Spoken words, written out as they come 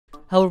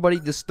Hello everybody,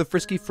 this is the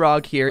Frisky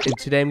Frog here, and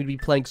today I'm going to be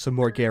playing some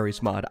more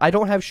Garry's Mod. I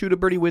don't have Shooter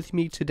Birdie with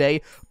me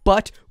today,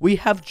 but we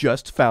have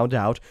just found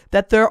out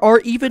that there are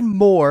even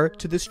more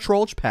to this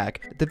TROLLGE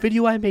pack. The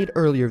video I made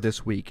earlier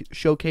this week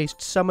showcased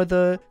some of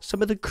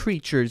the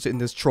creatures in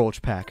this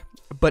TROLLGE pack.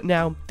 But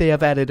now they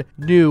have added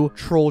new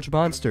TROLLGE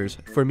monsters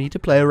for me to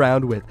play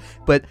around with.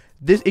 But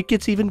it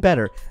gets even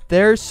better.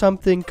 There's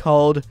something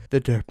called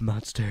the Derp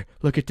Monster.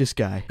 Look at this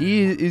guy.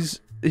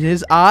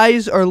 His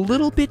eyes are a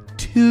little bit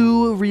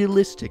too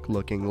realistic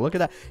looking. Look at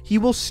that. He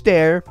will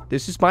stare.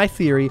 This is my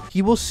theory.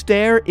 He will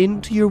stare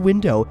into your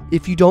window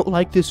if you don't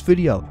like this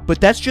video. But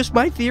that's just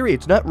my theory.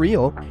 It's not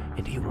real.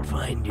 And he will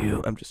find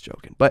you. I'm just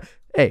joking. But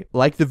hey,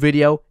 like the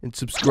video and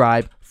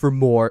subscribe for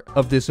more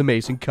of this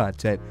amazing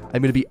content.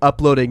 I'm going to be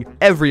uploading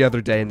every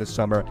other day in the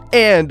summer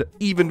and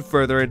even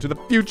further into the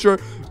future.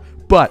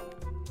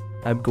 But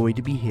I'm going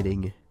to be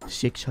hitting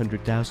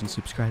 600,000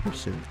 subscribers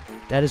soon.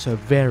 That is a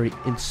very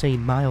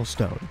insane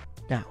milestone.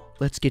 Now,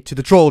 let's get to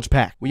the TROLLGE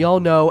pack. We all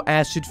know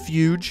Acid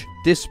Fuge.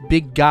 This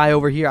big guy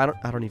over here,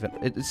 I don't even,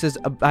 it says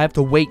I have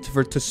to wait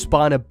for it to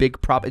spawn a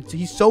big prop.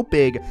 He's so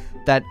big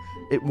that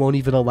it won't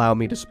even allow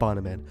me to spawn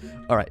him in.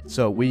 All right,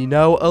 so we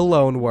know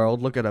Alone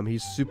World. Look at him.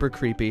 He's super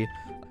creepy.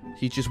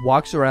 He just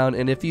walks around,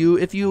 and if you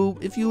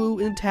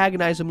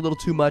antagonize him a little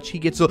too much, he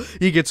gets a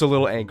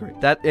little angry.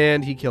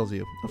 And he kills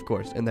you, of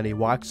course. And then he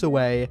walks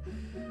away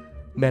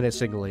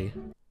menacingly.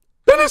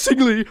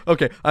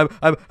 Okay,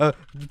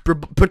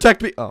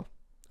 protect me. Oh,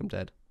 I'm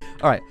dead.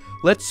 All right,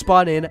 let's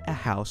spawn in a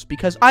house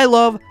because I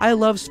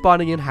love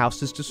spawning in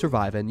houses to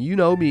survive. And you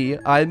know me,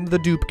 I'm the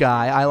dupe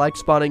guy. I like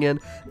spawning in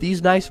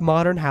these nice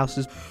modern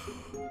houses.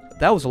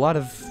 That was a lot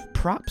of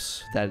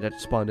props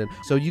that spawned in.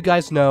 So you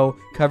guys know,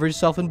 cover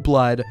yourself in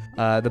blood.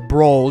 The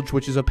TROLLGE,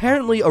 which is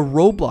apparently a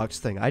Roblox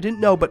thing. I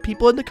didn't know, but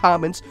people in the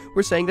comments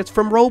were saying that's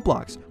from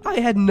Roblox. I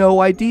had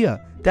no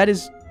idea. That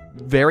is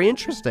very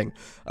interesting.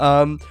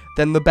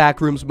 Then the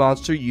Backrooms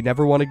monster. You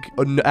never want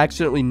to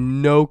accidentally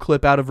no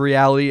clip out of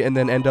reality and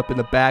then end up in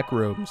the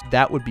backrooms.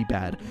 That would be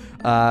bad.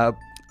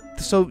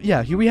 So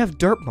yeah, here we have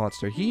Derp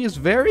Monster. He is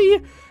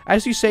very,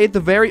 as you say,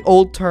 the very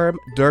old term,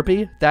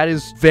 derpy. That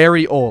is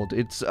very old.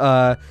 It's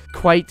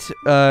quite,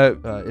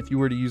 if you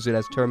were to use it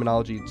as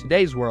terminology in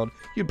today's world,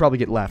 you'd probably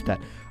get laughed at.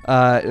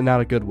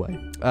 Not a good way.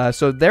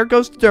 So there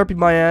goes the derpy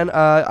man.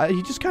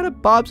 He just kind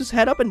of bobs his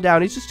head up and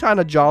down. He's just kind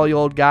of jolly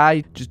old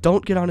guy. Just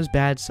don't get on his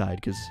bad side,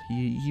 because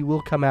he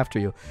will come after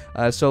you.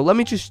 So let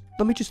me just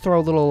throw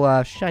a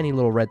little shiny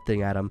little red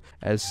thing at him,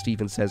 as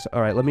Steven says.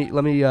 All right, let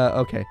me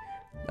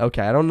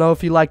okay, I don't know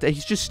if he liked that.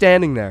 He's just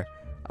standing there.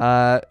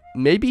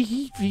 Maybe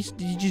he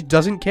just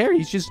doesn't care.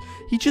 He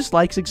just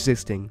likes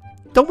existing.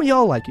 Don't we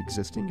all like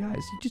existing,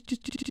 guys?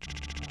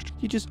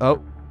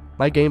 Oh,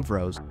 my game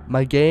froze.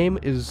 My game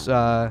is,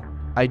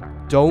 I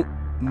don't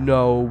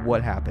know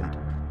what happened.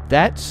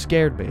 That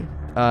scared me.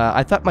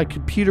 I thought my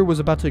computer was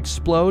about to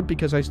explode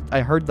because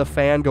I heard the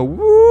fan go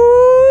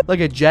woo, like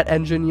a jet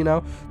engine, you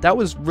know? That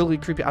was really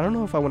creepy. I don't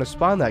know if I want to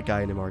spawn that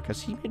guy anymore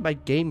because he made my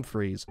game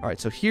freeze. All right,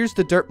 so here's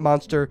the Derp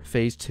Monster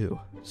Phase 2.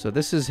 So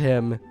this is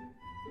him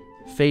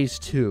Phase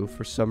 2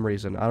 for some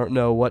reason. I don't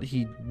know what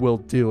he will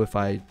do if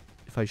I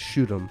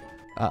shoot him.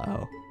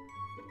 Uh-oh.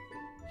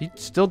 He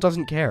still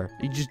doesn't care.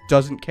 He just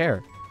doesn't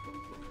care.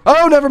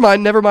 Oh, never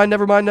mind. I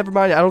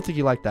don't think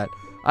he liked that.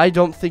 I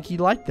don't think he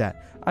liked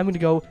that. I'm going to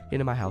go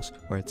into my house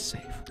where it's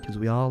safe. Because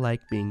we all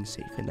like being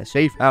safe in the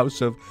safe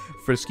house of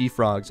Frisky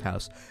Frog's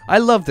house. I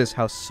love this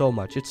house so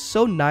much. It's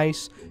so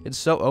nice. It's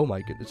so... Oh my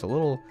goodness. It's a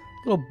little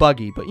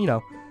buggy. But, you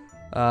know.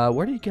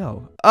 Where did he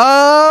go?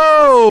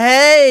 Oh!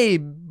 Hey,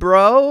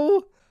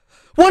 bro!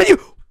 What are you...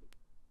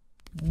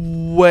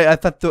 Wait, I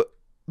thought the...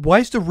 Why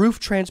is the roof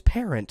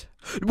transparent?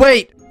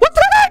 Wait! What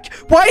the heck?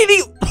 Why did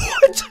he...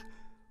 What?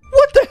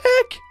 What the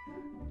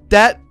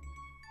heck?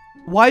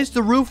 Why is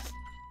the roof...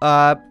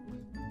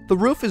 The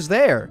roof is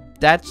there.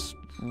 That's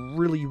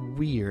really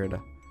weird.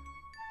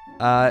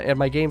 And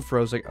my game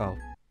froze like, oh.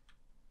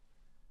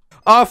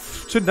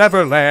 Off to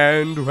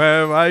Neverland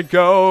where I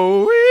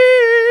go.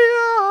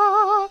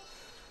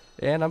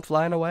 And I'm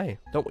flying away.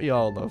 Don't we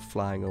all love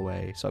flying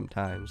away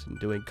sometimes and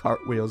doing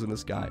cartwheels in the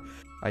sky?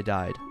 I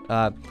died.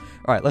 All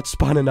right, let's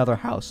spawn another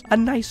house. A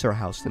nicer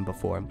house than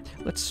before.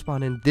 Let's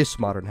spawn in this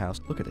modern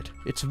house. Look at it.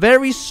 It's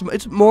very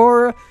it's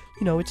more,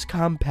 you know, it's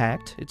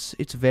compact.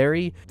 It's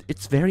very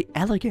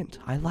elegant.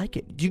 I like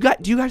it. Do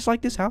you guys like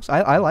this house?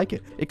 I like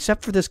it.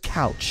 Except for this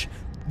couch.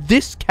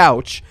 This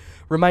couch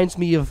reminds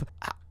me of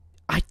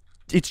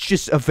it's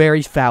just a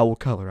very foul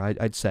color,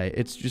 I'd say.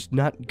 It's just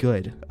not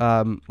good.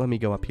 Let me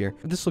go up here.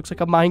 This looks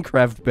like a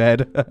Minecraft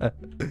bed.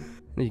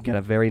 You got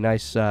a very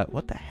nice,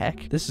 what the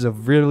heck? This is a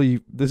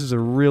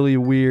really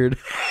weird,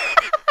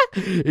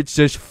 it's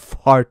just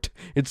fart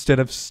instead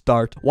of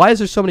start. Why is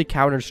there so many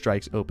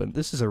Counter-Strikes open?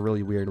 This is a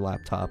really weird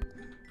laptop.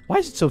 Why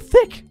is it so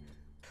thick?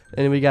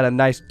 And we got a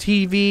nice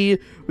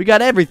TV. We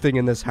got everything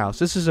in this house.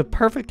 This is a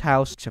perfect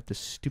house, except this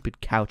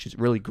stupid couch is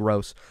really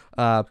gross.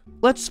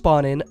 Let's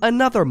spawn in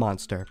another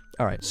monster.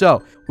 All right,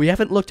 so we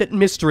haven't looked at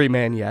Mystery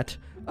Man yet.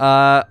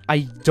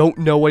 I don't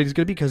know what he's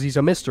gonna be because he's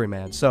a mystery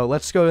man. So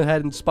let's go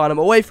ahead and spawn him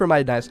away from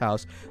my nice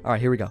house. All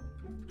right, here we go.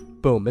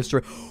 Boom,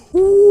 mystery.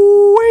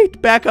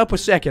 Wait, back up a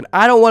second.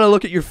 I don't want to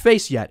look at your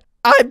face yet.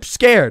 I'm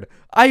scared.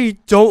 I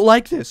don't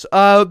like this.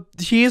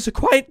 He is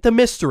quite the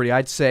mystery,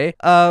 I'd say.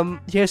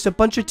 He has a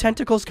bunch of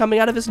tentacles coming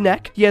out of his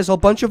neck. He has a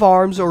bunch of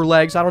arms or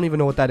legs. I don't even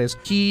know what that is.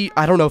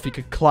 I don't know if he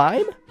could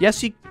climb.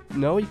 Yes,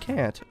 no, he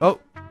can't. Oh,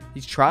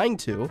 he's trying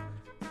to.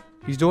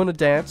 He's doing a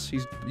dance.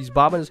 He's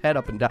bobbing his head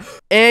up and down.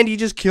 And he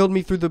just killed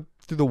me through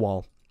the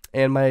wall.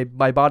 And my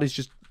body's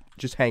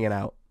just hanging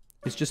out.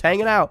 It's just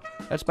hanging out.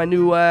 That's my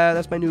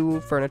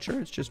new furniture.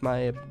 It's just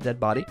my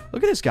dead body.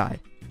 Look at this guy.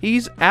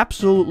 He's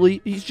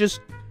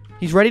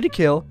ready to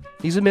kill.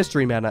 He's a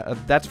mystery man.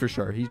 That's for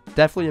sure. He's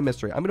definitely a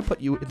mystery. I'm gonna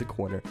put you in the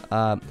corner.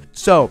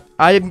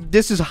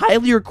 This is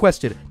highly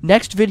requested.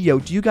 Next video,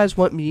 do you guys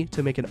want me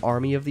to make an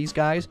army of these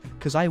guys?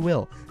 Because I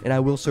will, and I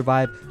will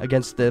survive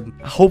against them.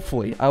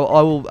 Hopefully,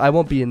 I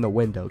won't be in the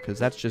window because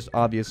that's just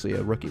obviously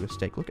a rookie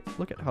mistake.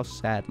 Look at how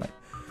sad my.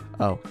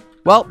 Oh,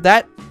 well,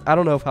 I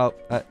don't know if how.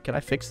 Can I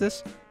fix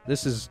this?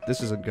 This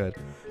isn't good.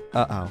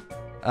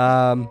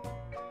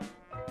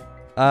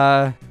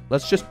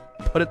 Let's just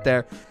put it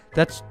there.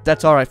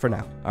 That's all right for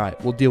now. All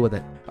right, we'll deal with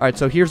it. All right,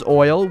 so here's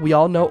oil. We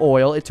all know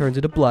oil. It turns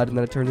into blood, and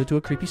then it turns into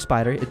a creepy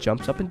spider. It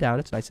jumps up and down.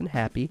 It's nice and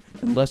happy,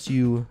 unless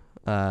you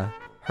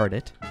hurt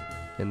it,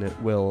 and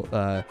it will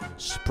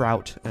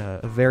sprout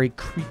a very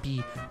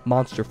creepy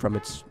monster from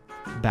its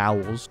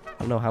bowels. I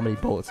don't know how many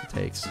bullets it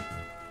takes.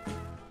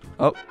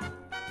 Oh,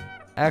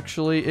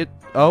 actually,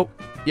 oh,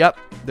 yep.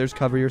 There's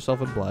cover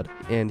yourself in blood,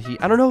 and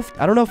I don't know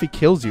if he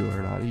kills you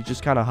or not. He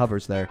just kind of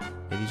hovers there,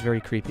 and he's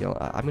very creepy.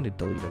 I'm gonna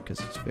delete him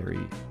because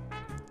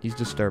he's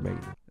disturbing.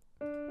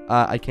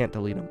 I can't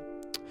delete him.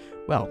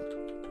 Well,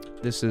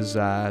 this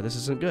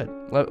isn't good.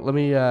 Let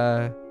me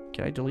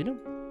can I delete him?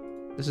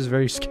 This is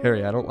very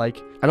scary. I don't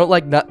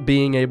like not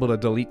being able to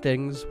delete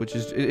things, which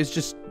is it's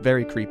just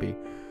very creepy.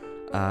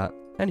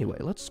 Anyway,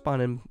 let's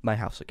spawn in my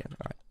house again.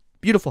 All right.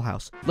 Beautiful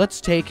house. Let's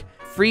take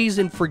Freeze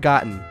and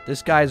Forgotten.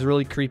 This guy's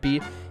really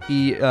creepy.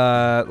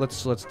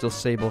 Let's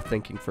disable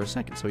thinking for a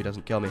second so he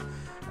doesn't kill me.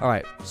 All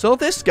right. So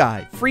this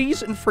guy,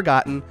 Freeze and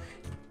Forgotten,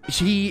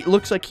 he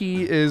looks like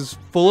he is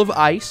full of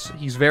ice.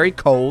 He's very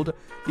cold.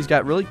 He's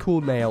got really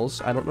cool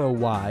nails. I don't know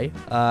why.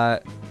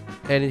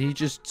 And he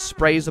just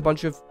sprays a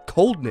bunch of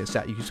coldness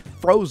at you. He's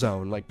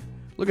Frozone. Like,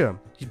 look at him.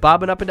 He's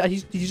bobbing up and down.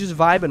 He's just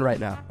vibing right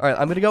now. All right,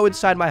 I'm gonna go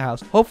inside my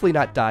house. Hopefully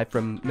not die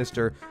from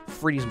Mr.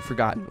 Freeze and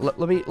Forgotten.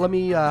 Let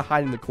me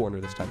hide in the corner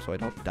this time so I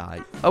don't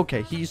die.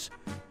 Okay, he's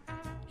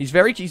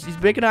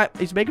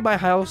making my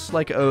house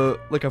like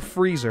a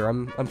freezer.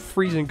 I'm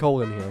freezing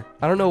cold in here.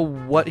 I don't know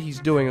what he's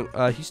doing.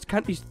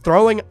 He's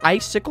throwing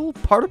icicle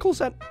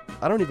particles at.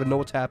 I don't even know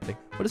what's happening.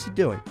 What is he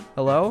doing?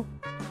 Hello?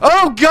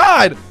 Oh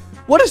God!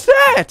 What is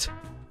that?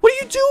 What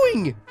are you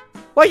doing?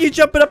 Why are you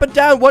jumping up and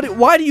down?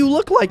 Why do you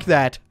look like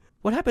that?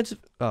 What happens if...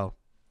 Oh.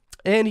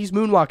 And he's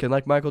moonwalking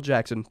like Michael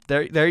Jackson.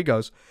 There he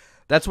goes.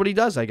 That's what he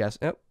does, I guess.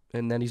 Yep.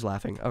 And then he's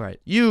laughing. All right.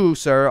 You,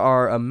 sir,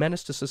 are a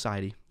menace to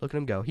society. Look at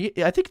him go.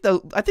 I think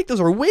those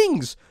are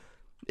wings.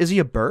 Is he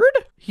a bird?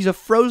 He's a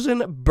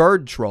frozen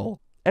bird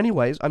troll.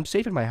 Anyways, I'm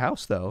safe in my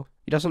house, though.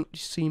 He doesn't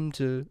seem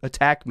to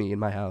attack me in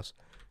my house.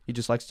 He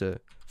just likes to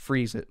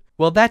freeze it.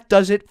 Well, that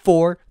does it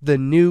for the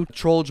new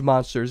TROLLGE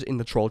monsters in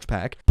the TROLLGE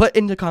pack. Put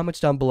in the comments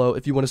down below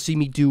if you want to see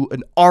me do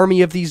an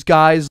army of these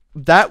guys.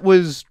 That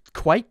was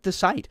quite the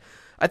sight.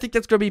 I think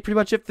that's going to be pretty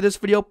much it for this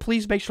video.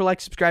 Please make sure to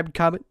like, subscribe, and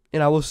comment,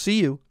 and I will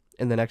see you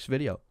in the next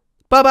video.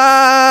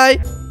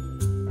 Bye-bye!